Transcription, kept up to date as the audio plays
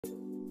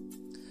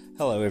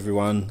Hello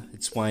everyone,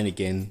 it's Wayne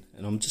again,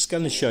 and I'm just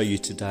going to show you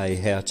today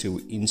how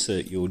to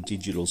insert your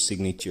digital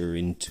signature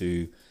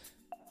into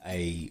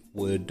a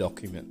Word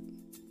document.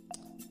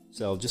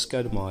 So I'll just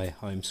go to my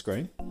home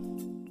screen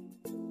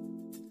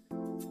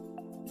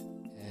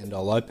and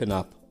I'll open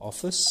up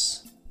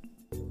Office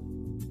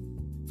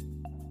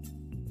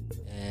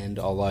and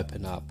I'll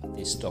open up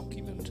this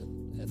document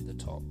at the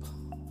top.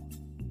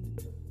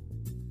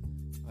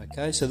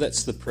 Okay, so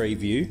that's the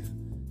preview.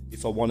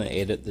 If I want to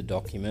edit the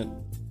document,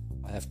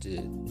 I have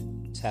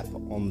to tap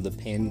on the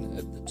pen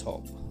at the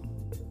top.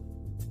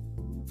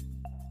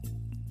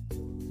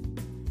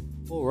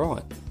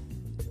 Alright,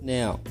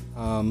 now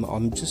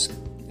I'm just,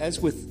 as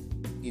with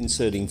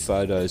inserting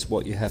photos,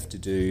 what you have to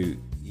do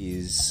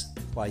is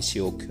place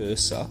your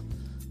cursor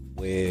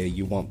where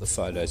you want the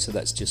photo. So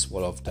that's just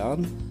what I've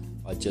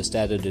done. I just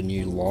added a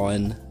new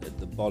line at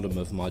the bottom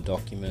of my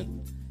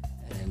document,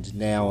 and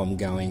now I'm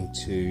going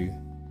to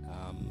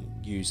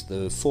use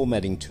the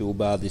formatting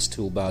toolbar, this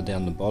toolbar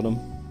down the bottom,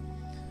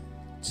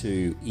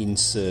 to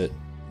insert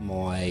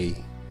my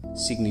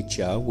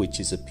signature, which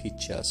is a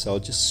picture. So I'll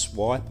just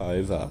swipe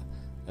over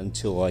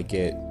until I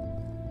get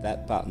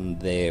that button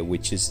there,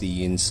 which is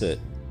the insert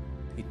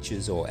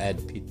pictures or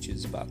add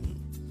pictures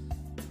button.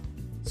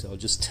 So I'll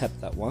just tap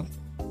that one.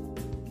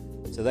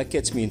 So that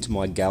gets me into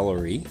my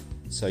gallery.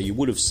 So you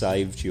would have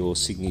saved your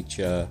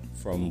signature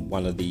from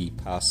one of the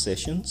past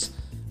sessions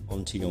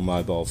onto your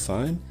mobile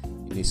phone.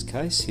 In this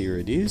case, here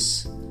it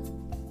is.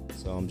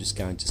 So I'm just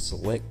going to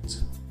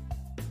select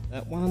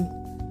that one,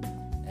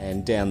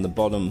 and down the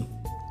bottom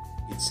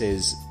it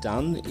says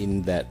done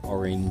in that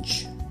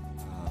orange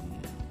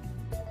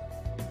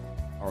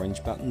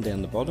button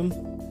down the bottom.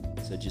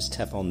 So just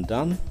tap on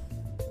done,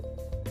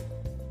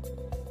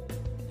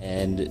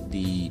 and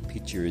the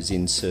picture is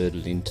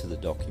inserted into the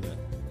document.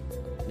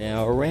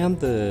 Now around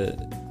the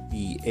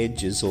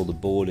edges or the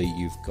border,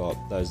 you've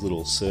got those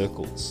little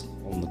circles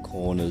on the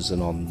corners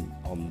and on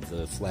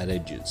the flat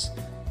edges.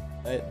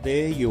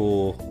 They're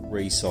your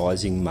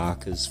resizing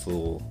markers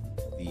for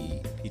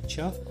the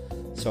picture.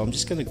 So I'm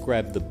just going to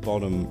grab the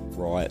bottom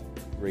right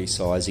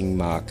resizing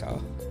marker,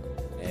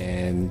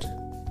 and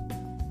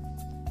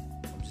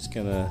I'm just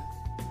going to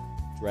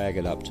drag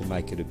it up to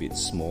make it a bit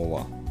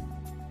smaller.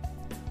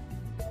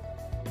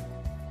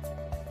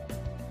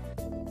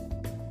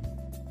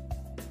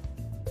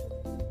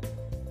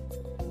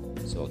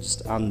 So I'll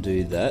just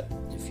undo that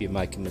if you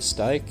make a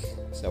mistake.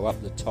 So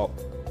up the top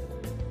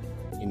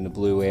in the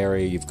blue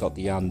area, you've got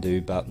the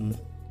undo button,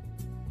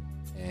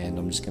 and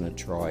I'm just going to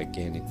try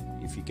again.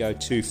 If you go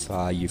too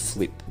far, you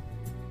flip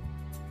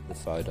the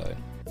photo.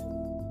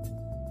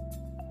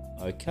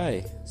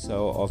 Okay,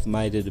 so I've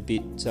made it a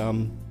bit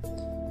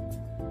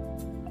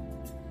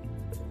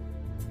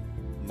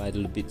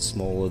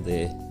smaller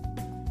there.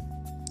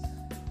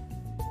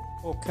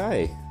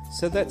 Okay,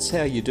 so that's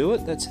how you do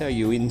it. That's how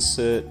you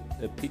insert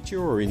a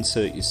picture or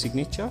insert your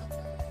signature.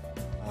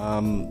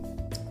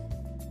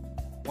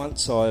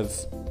 Once I've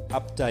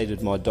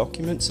updated my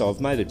document, so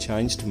I've made a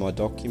change to my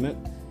document,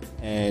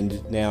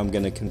 and now I'm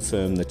going to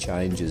confirm the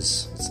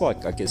changes. It's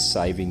like, I guess,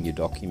 saving your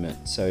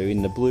document. So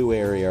in the blue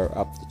area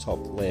up the top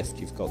left,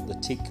 you've got the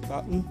tick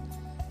button.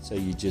 So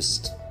you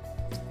just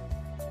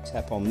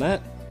tap on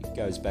that, it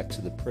goes back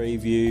to the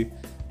preview,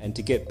 and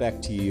to get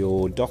back to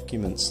your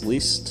documents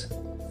list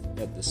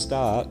at the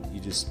start,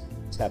 you just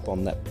tap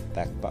on that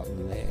back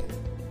button there.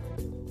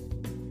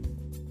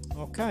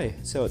 Okay,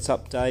 so it's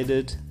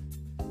updated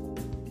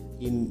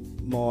in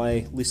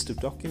my list of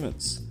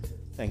documents.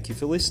 Thank you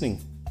for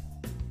listening.